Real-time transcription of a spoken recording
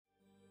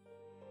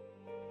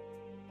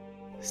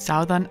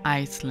Southern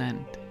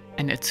Iceland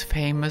and its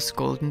famous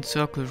Golden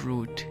Circle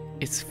route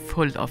is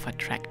full of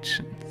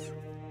attractions.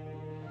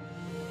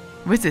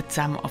 Visit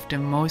some of the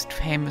most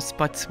famous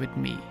spots with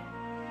me,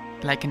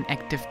 like an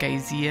active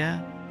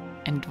geyser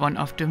and one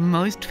of the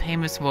most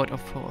famous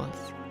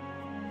waterfalls.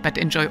 But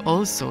enjoy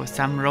also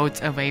some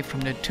roads away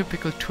from the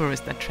typical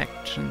tourist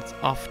attractions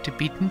off the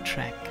beaten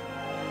track.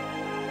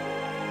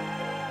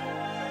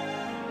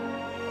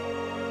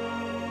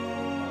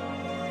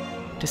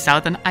 The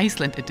Southern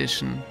Iceland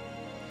edition,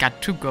 got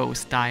to go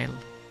style.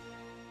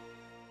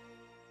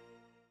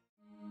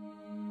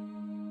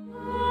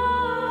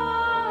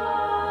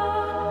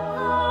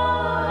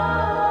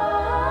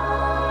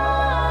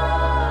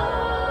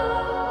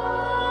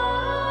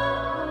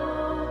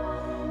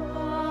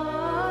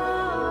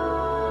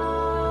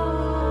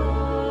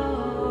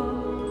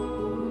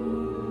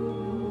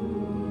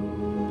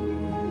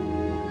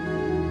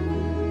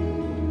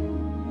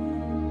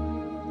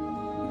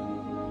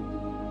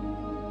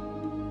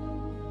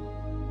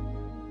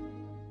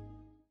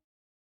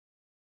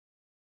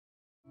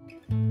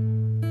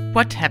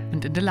 What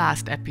happened in the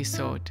last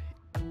episode?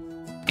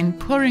 In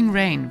pouring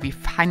rain, we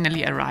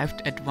finally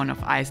arrived at one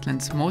of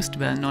Iceland's most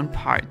well-known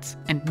parts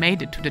and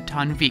made it to the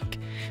town Vik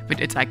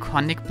with its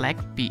iconic black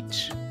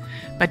beach.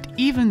 But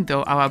even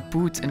though our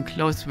boots and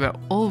clothes were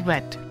all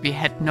wet, we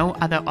had no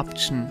other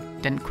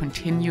option than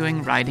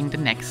continuing riding the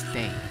next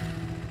day.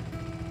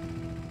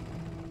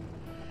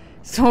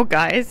 So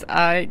guys,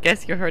 I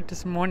guess you heard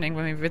this morning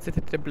when we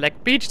visited the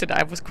Black Beach that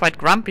I was quite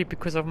grumpy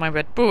because of my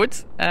wet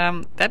boots.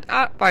 That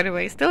are, by the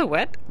way, still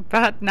wet,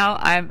 but now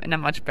I'm in a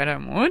much better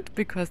mood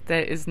because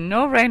there is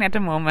no rain at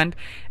the moment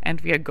and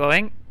we are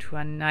going to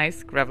a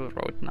nice gravel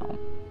road now.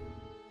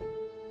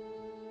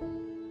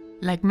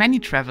 Like many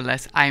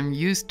travelers, I'm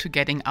used to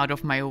getting out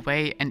of my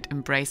way and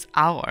embrace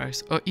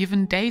hours or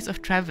even days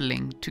of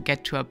traveling to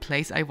get to a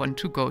place I want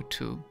to go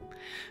to.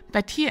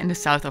 But here in the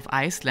south of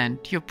Iceland,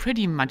 you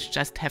pretty much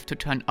just have to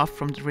turn off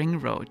from the ring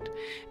road,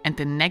 and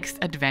the next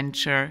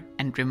adventure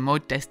and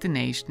remote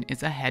destination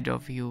is ahead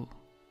of you.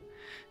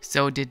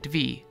 So did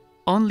we,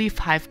 only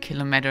 5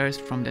 kilometers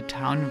from the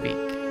town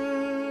Vik.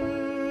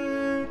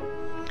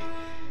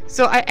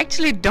 So I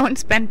actually don't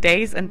spend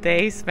days and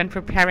days when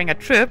preparing a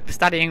trip,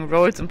 studying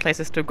roads and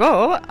places to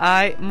go.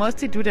 I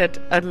mostly do that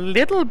a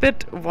little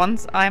bit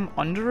once I'm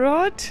on the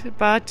road,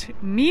 but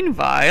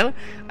meanwhile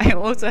I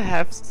also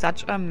have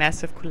such a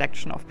massive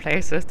collection of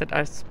places that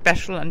are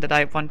special and that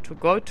I want to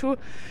go to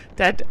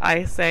that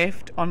I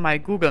saved on my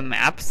Google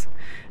Maps.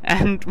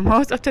 And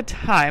most of the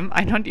time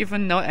I don't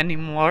even know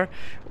anymore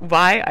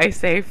why I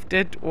saved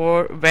it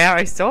or where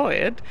I saw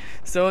it.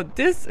 So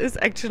this is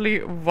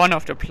actually one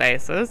of the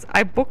places.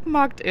 I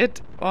bookmarked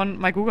it on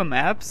my Google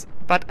Maps,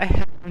 but I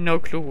have no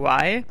clue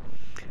why.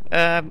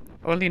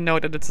 Only know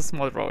that it's a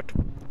small road.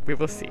 We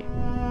will see.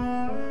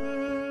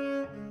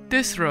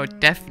 This road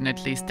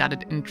definitely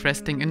started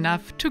interesting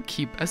enough to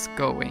keep us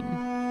going.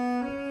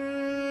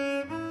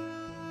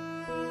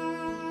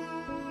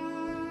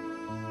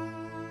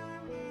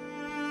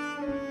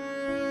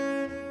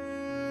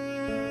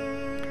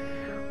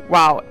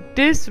 Wow,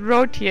 this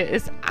road here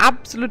is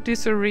absolutely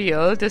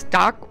surreal. This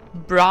dark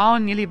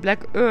brown, nearly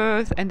black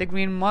earth and the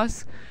green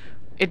moss.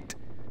 It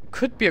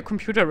could be a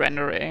computer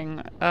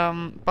rendering.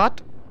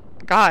 But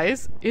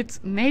guys, it's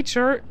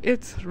nature,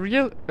 it's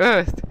real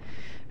earth.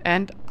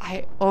 And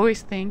I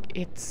always think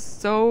it's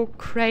so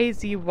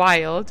crazy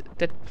wild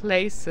that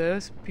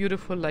places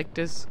beautiful like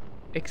this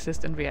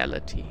exist in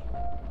reality.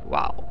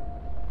 Wow.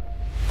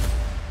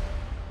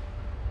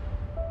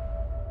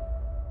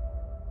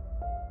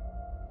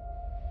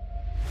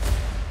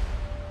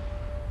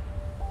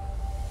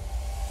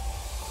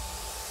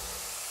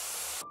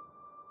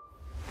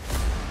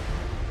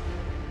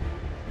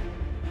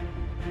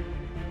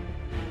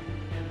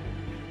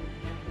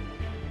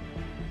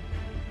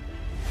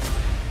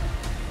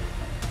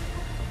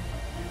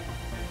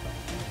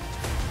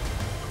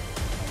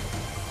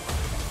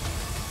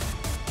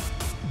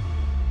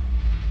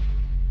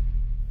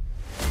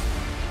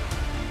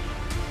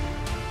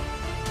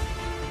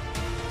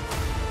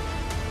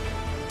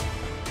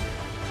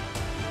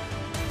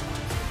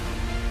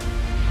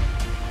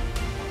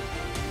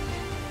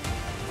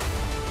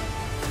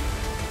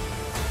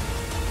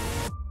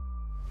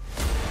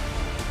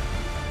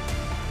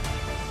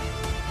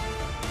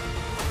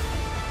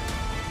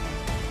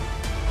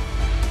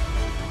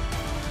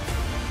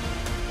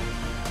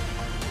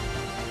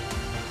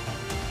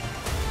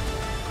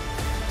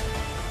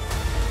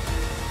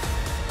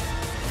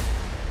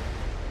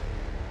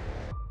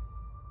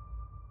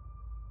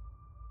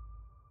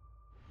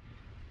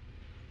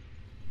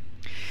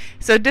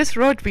 So this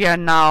road we are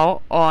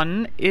now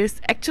on is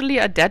actually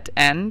a dead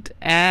end,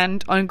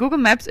 and on Google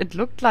Maps it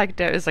looked like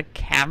there is a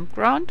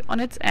campground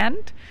on its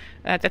end.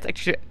 That's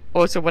actually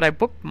also what I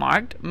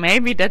bookmarked.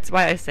 Maybe that's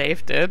why I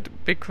saved it,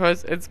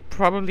 because it's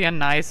probably a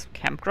nice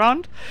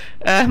campground.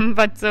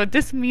 But so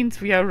this means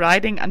we are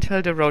riding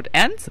until the road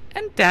ends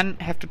and then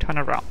have to turn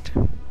around.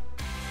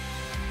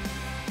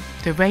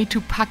 The way to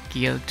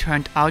Þakgil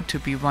turned out to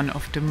be one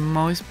of the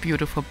most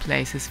beautiful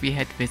places we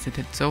had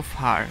visited so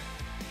far.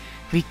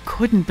 We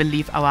couldn't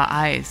believe our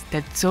eyes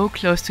that so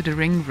close to the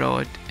ring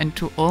road and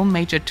to all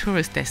major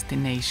tourist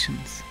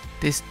destinations,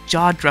 this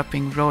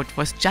jaw-dropping road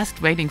was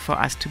just waiting for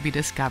us to be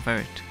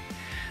discovered.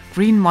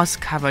 Green moss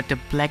covered the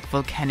black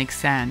volcanic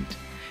sand,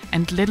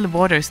 and little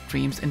water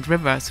streams and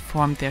rivers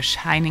formed their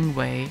shining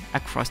way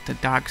across the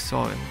dark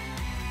soil.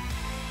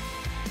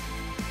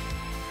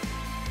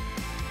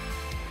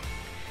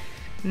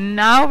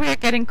 Now we are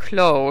getting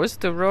close.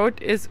 The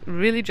road is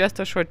really just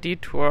a short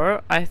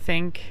detour. I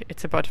think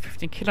it's about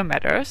 15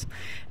 kilometers.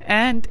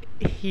 And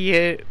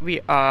here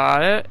we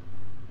are.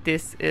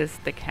 This is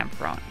the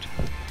campground.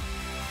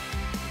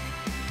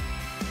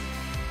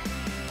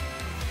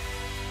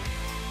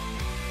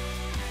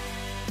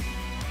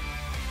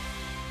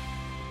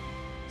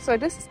 So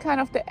this is kind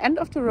of the end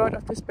of the road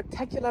of this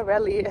spectacular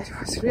valley. It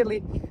was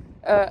really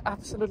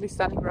absolutely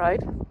stunning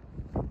ride.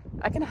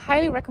 I can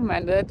highly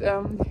recommend it.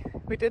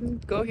 We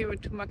didn't go here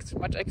with too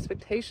much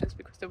expectations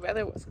because the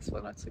weather was as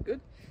well not so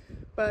good,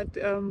 but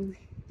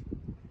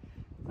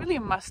really a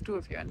must do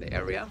if you're in the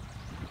area.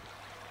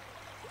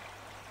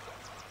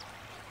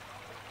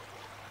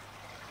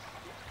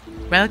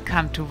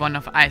 Welcome to one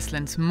of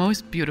Iceland's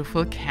most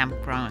beautiful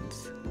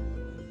campgrounds.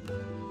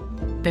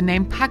 The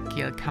name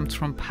Þakgil comes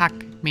from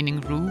Þak, meaning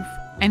roof,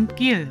 and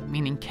Gil,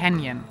 meaning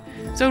canyon,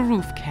 so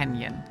roof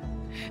canyon.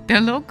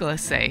 The locals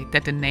say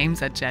that the name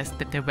suggests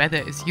that the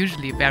weather is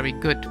usually very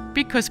good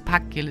because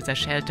Þakgil is a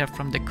shelter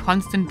from the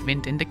constant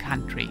wind in the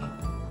country.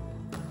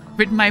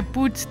 With my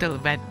boots still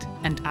wet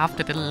and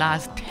after the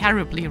last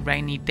terribly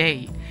rainy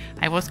day,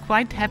 I was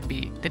quite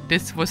happy that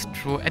this was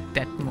true at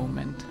that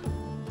moment.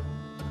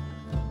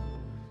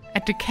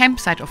 At the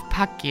campsite of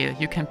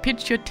Þakgil, you can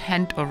pitch your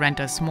tent or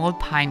rent a small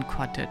pine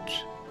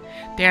cottage.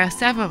 There are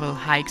several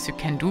hikes you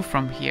can do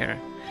from here.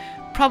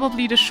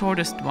 Probably the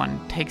shortest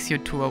one takes you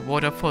to a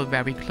waterfall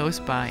very close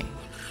by.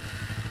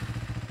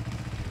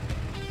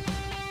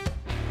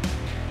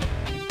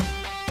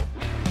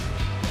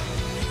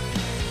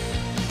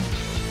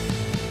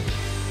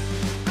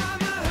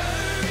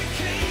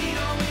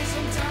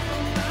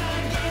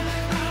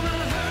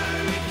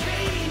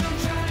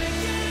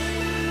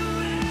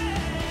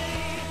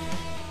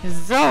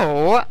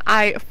 So,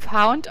 I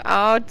found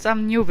out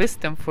some new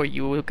wisdom for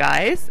you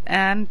guys,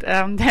 and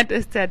that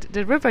is that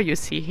the river you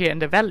see here in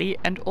the valley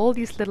and all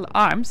these little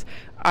arms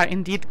are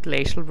indeed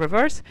glacial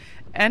rivers,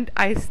 and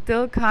I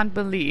still can't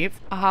believe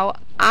how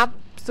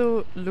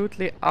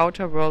absolutely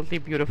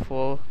outerworldly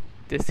beautiful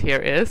this here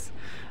is.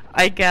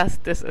 I guess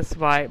this is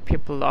why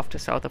people love the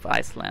south of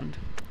Iceland.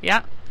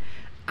 Yeah,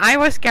 I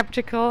was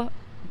skeptical,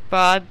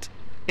 but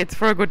it's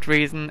for a good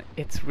reason.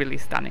 It's really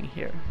stunning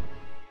here.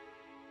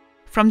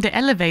 From the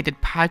elevated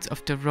parts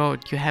of the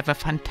road you have a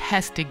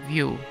fantastic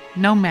view,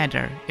 no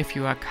matter if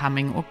you are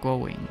coming or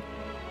going.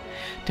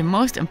 The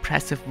most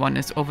impressive one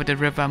is over the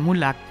river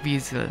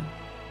Geyser,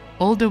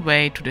 all the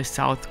way to the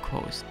south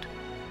coast.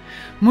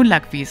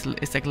 Geyser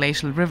is a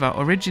glacial river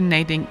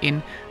originating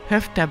in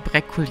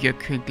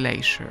Höfðabrekkujökull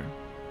Glacier.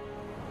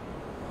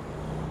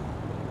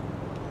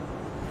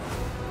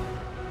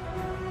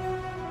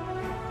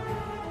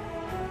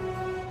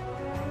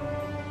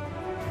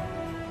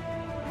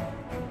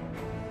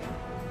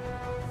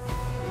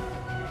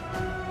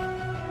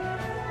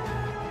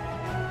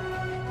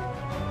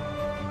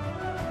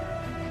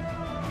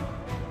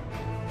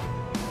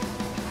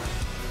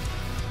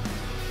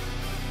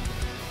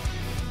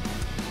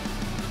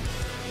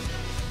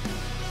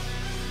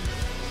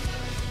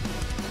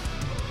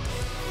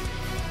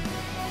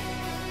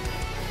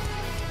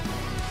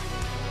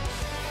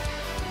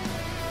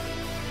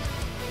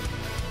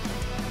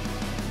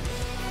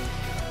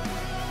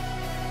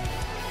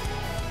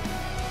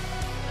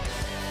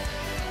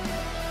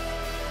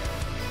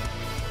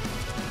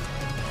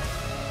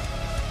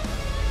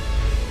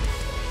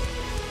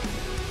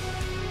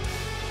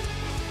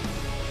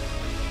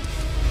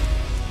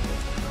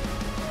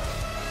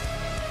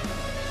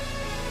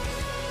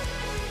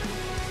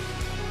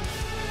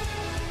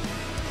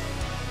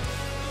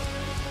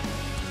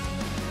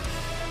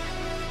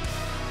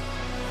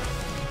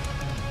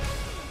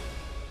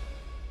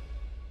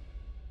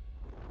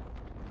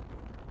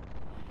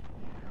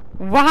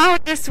 Wow,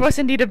 this was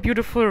indeed a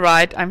beautiful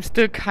ride. I'm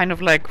still kind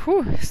of like,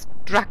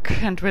 struck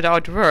and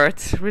without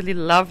words. Really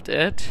loved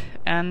it.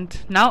 And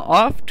now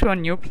off to a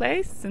new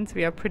place, since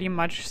we are pretty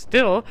much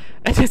still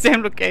at the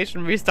same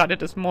location we started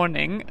this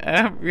morning.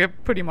 We are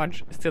pretty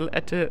much still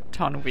at the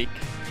town week.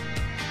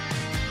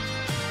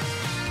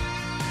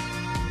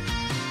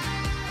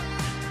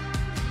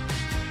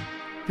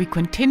 We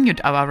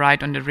continued our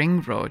ride on the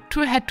ring road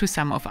to head to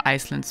some of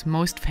Iceland's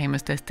most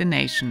famous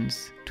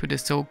destinations, to the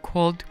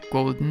so-called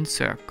Golden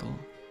Circle.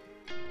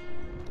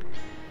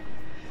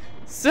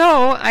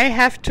 So, I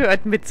have to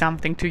admit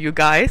something to you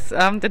guys.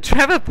 The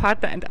travel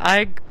partner and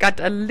I got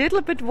a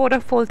little bit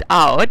waterfalled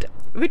out,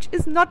 which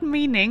is not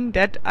meaning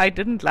that I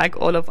didn't like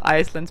all of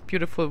Iceland's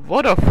beautiful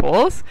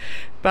waterfalls,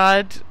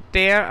 but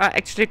there are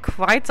actually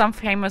quite some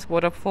famous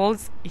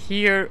waterfalls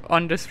here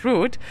on this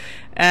route,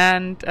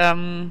 and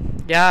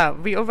yeah,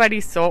 we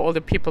already saw all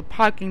the people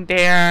parking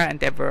there, and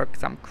there were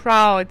some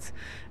crowds,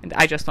 and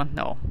I just don't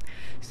know.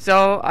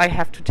 So I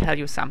have to tell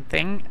you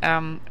something.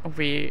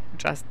 We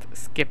just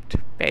skipped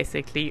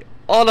basically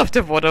all of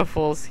the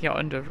waterfalls here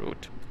on the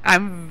route.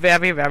 I'm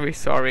very, very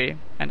sorry,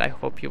 and I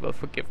hope you will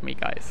forgive me,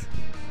 guys.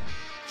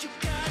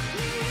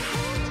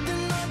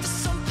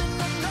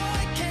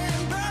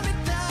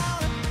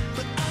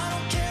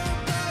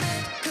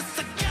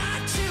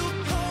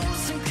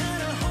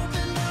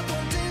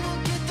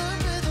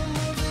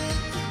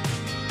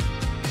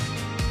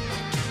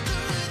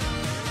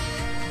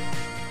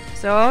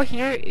 So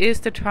here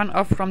is the turn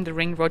off from the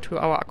ring road to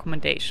our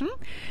accommodation.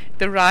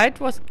 The ride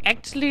was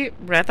actually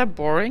rather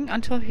boring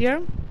until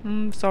here,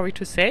 sorry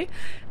to say.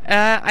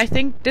 I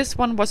think this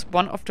one was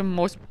one of the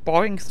most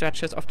boring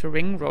stretches of the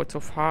ring road so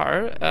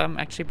far,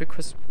 actually,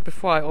 because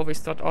before I always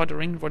thought, oh, the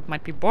ring road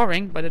might be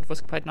boring, but it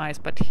was quite nice.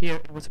 But here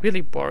it was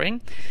really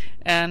boring.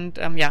 And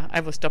yeah, I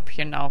will stop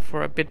here now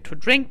for a bit to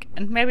drink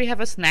and maybe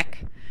have a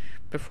snack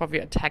before we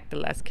attack the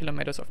last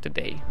kilometers of the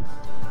day.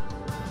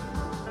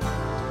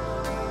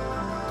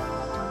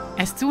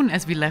 As soon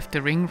as we left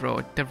the ring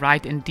road, the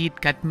ride indeed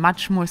got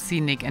much more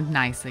scenic and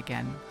nice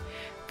again.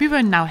 We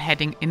were now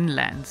heading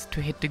inlands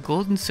to hit the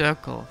Golden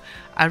Circle,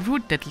 a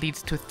route that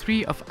leads to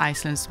 3 of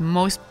Iceland's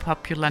most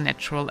popular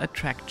natural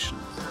attractions.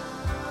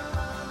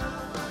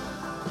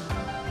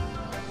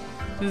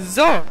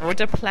 So,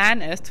 the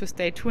plan is to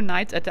stay 2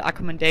 nights at the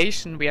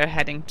accommodation we are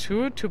heading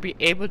to be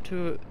able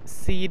to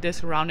see the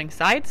surrounding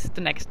sites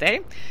the next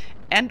day.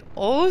 And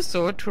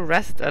also to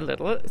rest a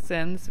little,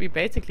 since we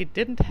basically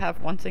didn't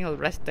have one single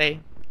rest day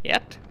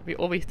yet. We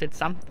always did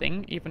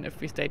something, even if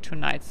we stayed 2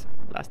 nights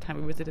last time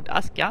we visited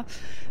Askja.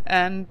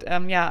 And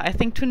yeah, I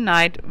think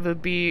tonight will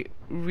be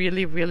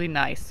really, really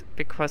nice,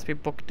 because we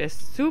booked this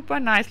super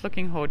nice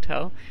looking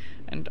hotel,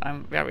 and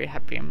I'm very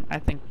happy. I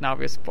think now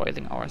we're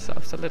spoiling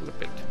ourselves a little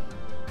bit.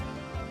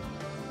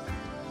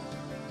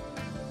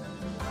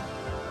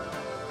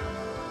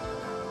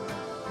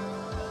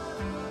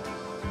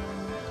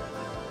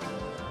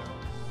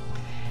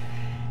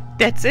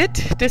 That's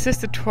it. This is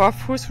the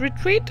Torfhús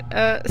retreat.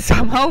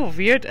 Somehow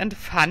weird and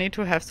funny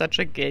to have such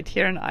a gate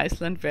here in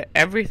Iceland where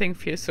everything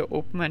feels so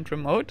open and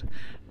remote.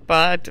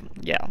 But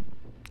yeah,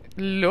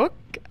 look,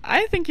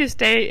 I think you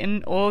stay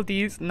in all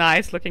these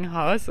nice looking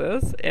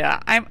houses.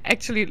 Yeah, I'm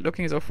actually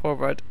looking so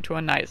forward to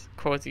a nice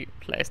cozy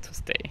place to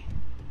stay.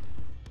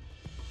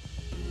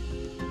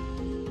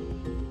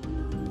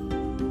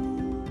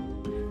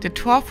 The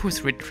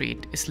Torfhús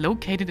retreat is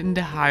located in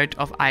the heart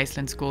of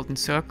Iceland's Golden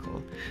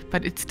Circle,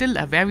 but it's still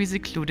a very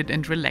secluded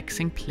and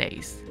relaxing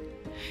place.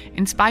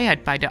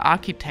 Inspired by the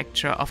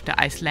architecture of the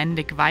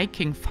Icelandic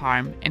Viking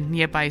farm and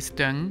nearby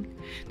Stöng,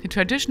 the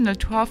traditional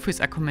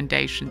Torfhús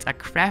accommodations are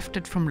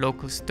crafted from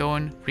local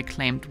stone,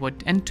 reclaimed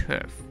wood and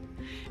turf.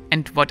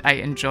 And what I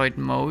enjoyed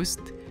most,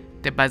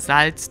 the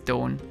basalt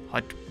stone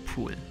hot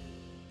pool.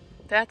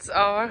 That's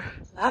our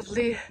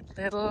lovely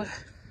little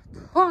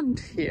pond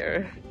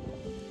here.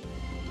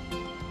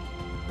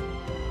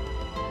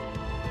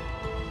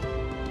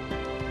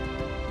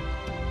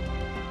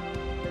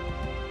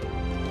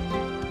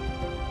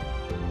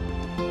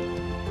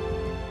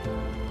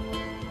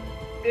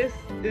 This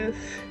is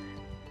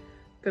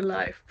the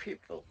life,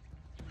 people.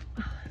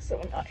 So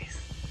nice.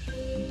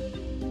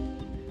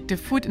 The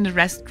food in the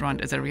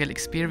restaurant is a real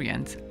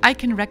experience. I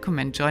can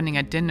recommend joining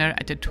a dinner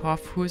at the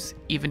Torfhús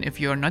even if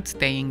you're not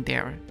staying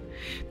there.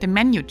 The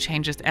menu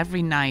changes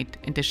every night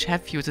and the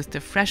chef uses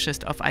the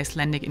freshest of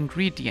Icelandic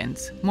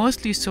ingredients,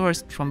 mostly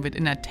sourced from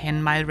within a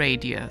 10-mile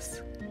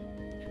radius.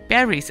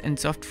 Berries and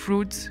soft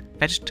fruits,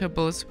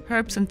 vegetables,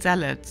 herbs and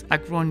salads are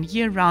grown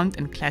year-round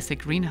in classic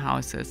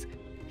greenhouses,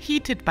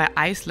 heated by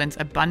Iceland's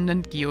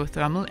abundant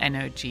geothermal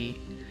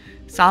energy.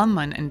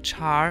 Salmon and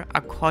char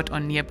are caught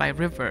on nearby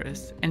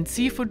rivers, and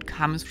seafood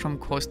comes from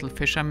coastal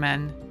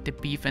fishermen, the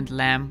beef and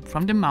lamb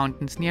from the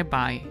mountains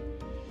nearby.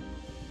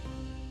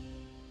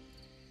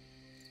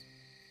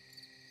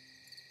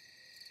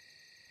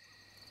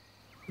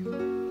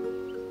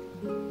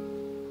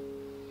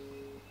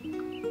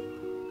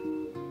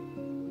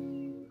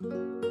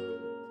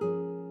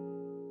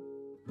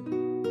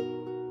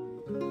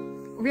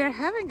 We are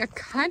having a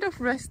kind of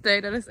rest day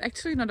that is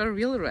actually not a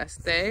real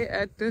rest day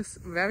at this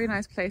very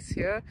nice place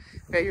here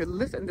where you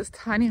live in this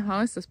tiny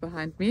house that's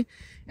behind me,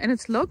 and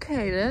it's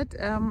located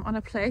on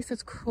a place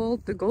that's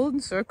called the Golden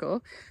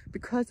Circle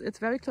because it's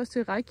very close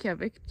to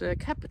Reykjavik, the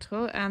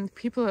capital, and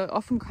people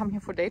often come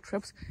here for day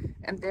trips,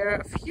 and there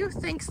are a few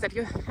things that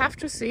you have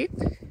to see,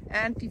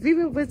 and we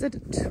will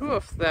visit 2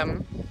 of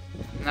them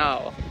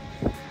now.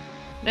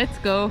 Let's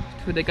go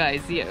to the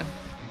Geyser.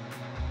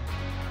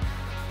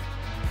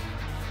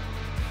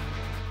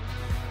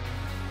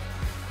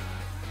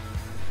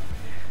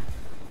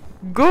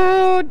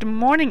 Good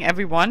morning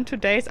everyone.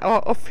 Today is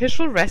our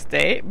official rest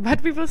day,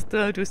 but we will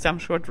still do some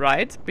short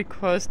rides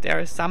because there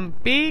are some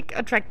big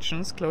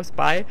attractions close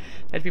by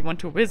that we want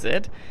to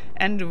visit,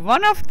 and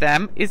one of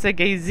them is a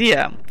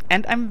geyser,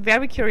 and I'm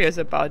very curious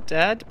about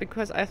that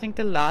because I think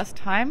the last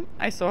time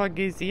I saw a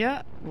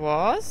geyser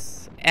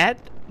was at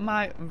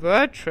my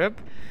world trip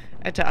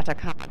at the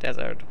Atacama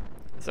Desert,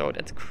 so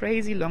that's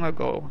crazy long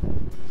ago.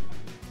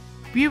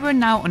 We were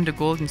now on the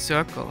Golden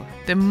Circle,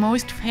 the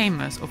most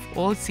famous of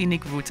all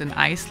scenic routes in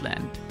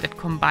Iceland that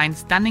combines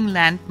stunning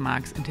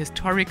landmarks and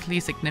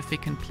historically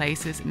significant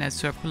places in a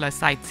circular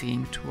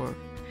sightseeing tour.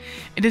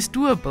 It is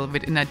doable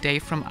within a day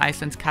from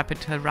Iceland's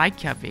capital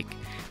Reykjavik,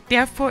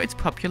 therefore its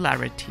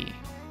popularity.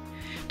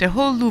 The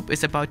whole loop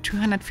is about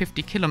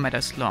 250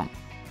 kilometers long.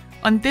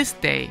 On this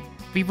day,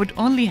 we would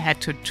only head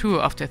to 2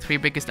 of the 3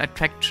 biggest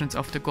attractions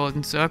of the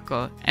Golden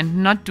Circle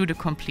and not do the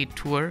complete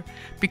tour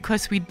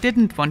because we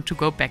didn't want to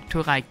go back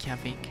to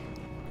Reykjavik.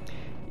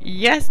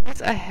 Yes,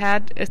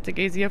 ahead is the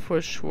geyser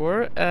for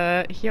sure.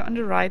 Here on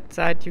the right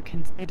side you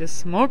can see the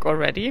smoke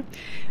already.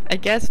 I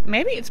guess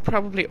maybe it's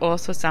probably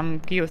also some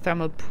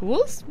geothermal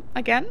pools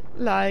again,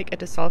 like at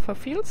the sulfur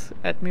fields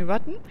at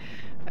Mývatn.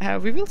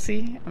 We will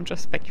see, I'm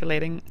just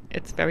speculating.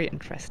 It's very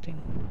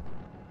interesting.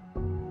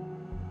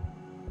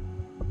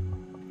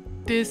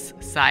 This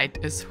site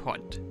is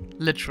hot,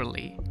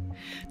 literally.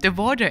 The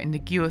water in the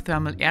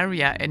geothermal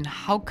area in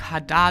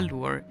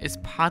Þakgil is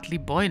partly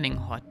boiling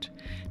hot.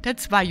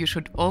 That's why you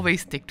should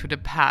always stick to the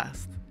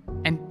past.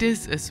 And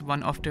this is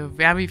one of the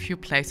very few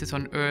places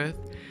on Earth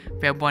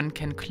where one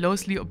can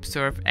closely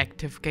observe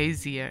active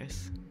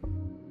geysers.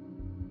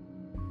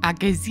 A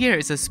geyser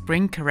is a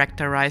spring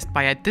characterized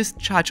by a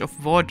discharge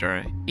of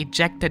water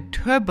ejected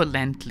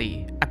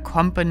turbulently,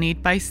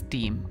 accompanied by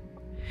steam.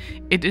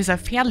 It is a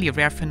fairly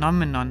rare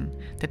phenomenon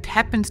that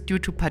happens due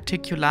to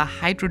particular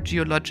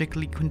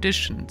hydrogeological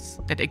conditions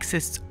that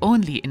exists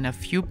only in a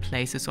few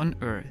places on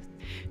Earth.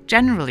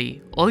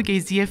 Generally, all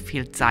geyser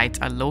field sites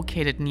are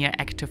located near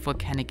active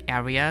volcanic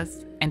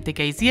areas, and the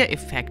geyser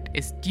effect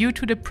is due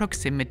to the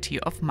proximity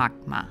of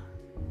magma.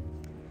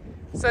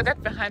 So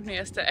that behind me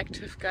is the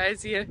active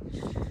geyser.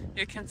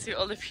 You can see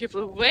all the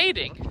people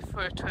waiting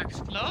for it to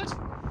explode,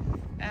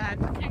 and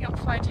looking up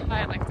quite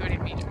high, like 30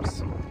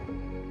 meters.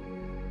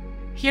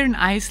 Here in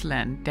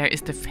Iceland there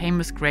is the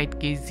famous Great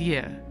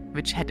Geyser,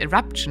 which had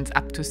eruptions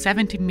up to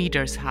 70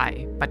 meters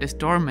high, but is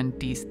dormant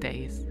these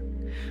days.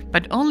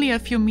 But only a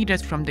few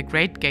meters from the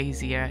Great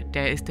Geyser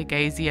there is the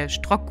geyser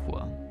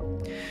Þakgil.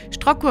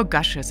 Þakgil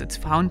gushes its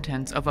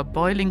fountains over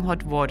boiling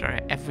hot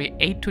water every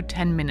 8 to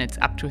 10 minutes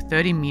up to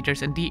 30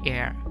 meters in the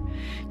air.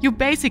 You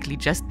basically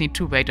just need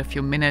to wait a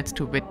few minutes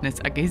to witness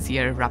a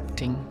geyser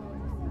erupting.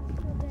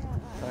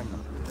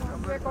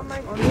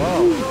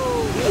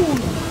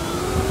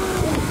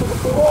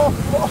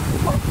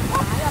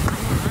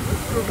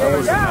 That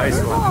was a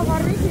nice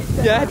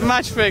one. Yeah,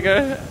 much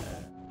bigger.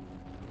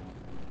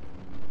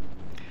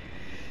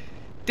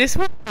 This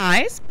was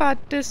nice, but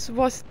this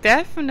was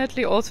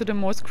definitely also the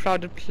most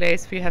crowded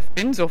place we have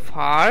been so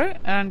far.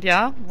 And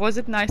yeah, was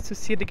it nice to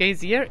see the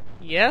geyser?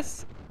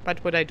 Yes,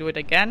 but would I do it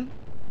again?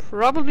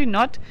 Probably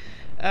not.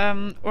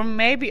 Or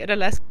maybe at a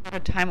less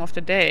crowded time of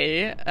the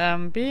day.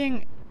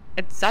 Being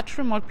at such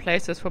remote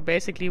places for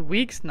basically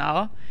weeks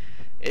now,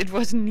 it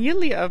was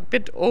nearly a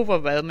bit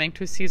overwhelming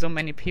to see so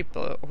many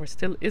people, or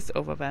still is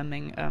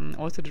overwhelming.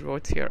 Also the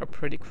roads here are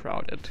pretty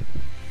crowded.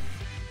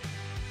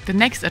 The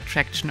next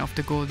attraction of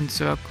the Golden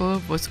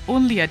Circle was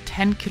only a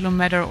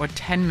 10-kilometer or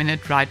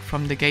 10-minute ride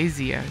from the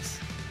geysers.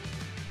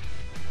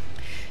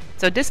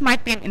 So this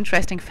might be an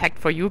interesting fact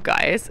for you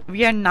guys.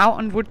 We are now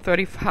on Route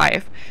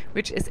 35,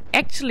 which is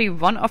actually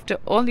one of the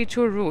only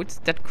 2 routes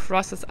that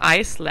crosses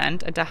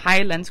Iceland and the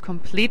highlands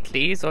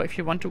completely. So if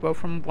you want to go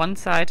from one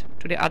side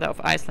to the other of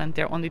Iceland,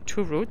 there are only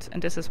 2 routes,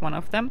 and this is one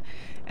of them.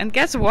 And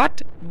guess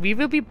what? We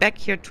will be back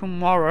here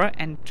tomorrow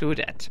and do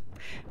that.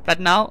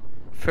 But now,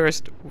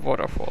 first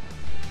waterfall.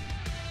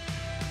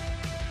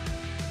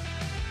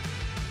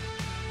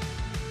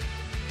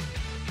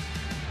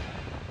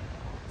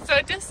 So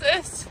this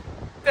is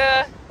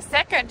the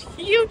second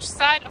huge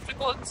site of the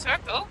Golden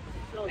Circle,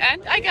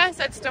 and I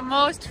guess it's the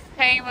most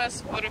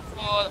famous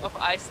waterfall of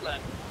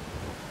Iceland.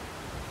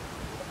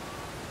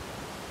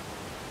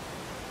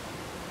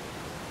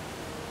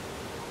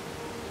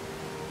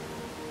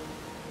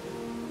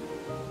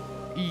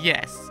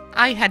 Yes,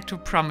 I had to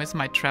promise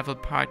my travel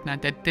partner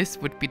that this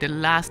would be the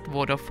last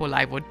waterfall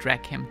I would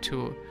drag him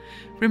to.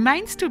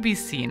 Remains to be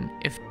seen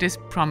if this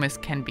promise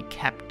can be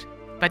kept.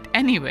 But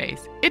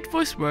anyways, it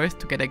was worth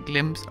to get a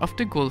glimpse of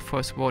the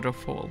Gullfoss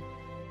waterfall.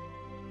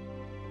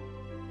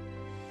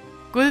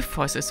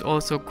 Gullfoss is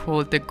also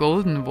called the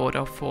Golden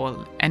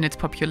Waterfall, and its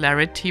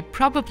popularity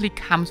probably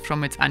comes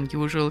from its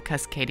unusual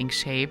cascading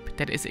shape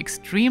that is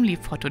extremely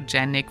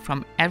photogenic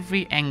from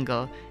every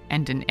angle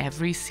and in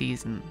every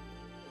season.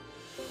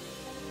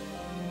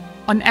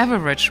 On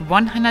average,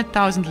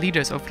 100,000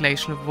 liters of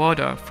glacial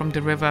water from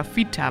the river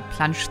Vita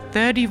plunge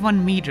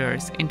 31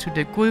 meters into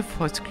the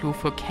Gullfoss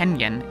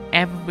Canyon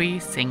every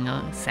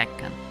single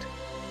second.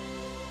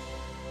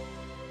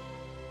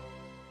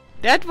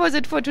 that was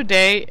it for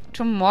today.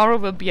 Tomorrow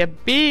will be a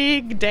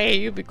big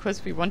day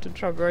because we want to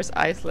traverse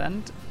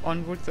Iceland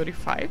on Route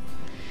 35.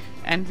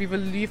 And we will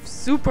leave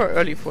super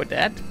early for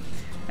that.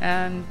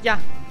 And yeah,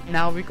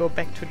 now we go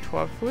back to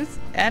Torfhús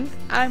and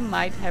I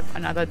might have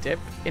another dip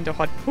in the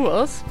hot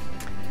pools.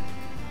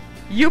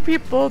 You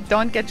people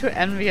don't get too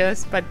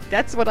envious, but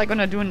that's what I'm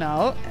gonna do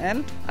now.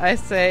 And I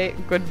say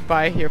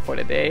goodbye here for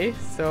the day.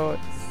 So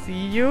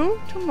see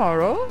you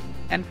tomorrow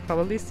and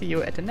probably see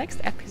you at the next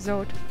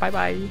episode. Bye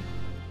bye.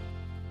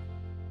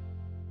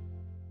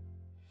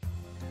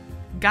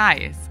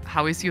 Guys,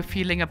 how is your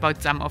feeling about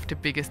some of the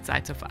biggest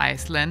sites of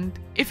Iceland?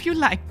 If you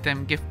liked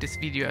them, give this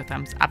video a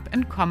thumbs up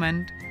and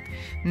comment.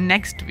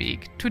 Next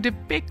week, to the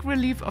big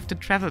relief of the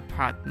travel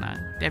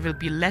partner, there will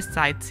be less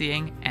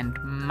sightseeing and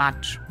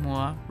much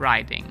more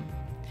riding.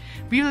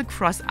 We will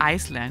cross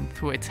Iceland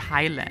through its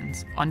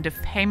highlands on the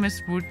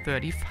famous Route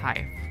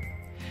 35.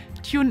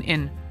 Tune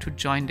in to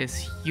join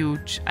this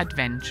huge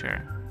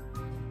adventure.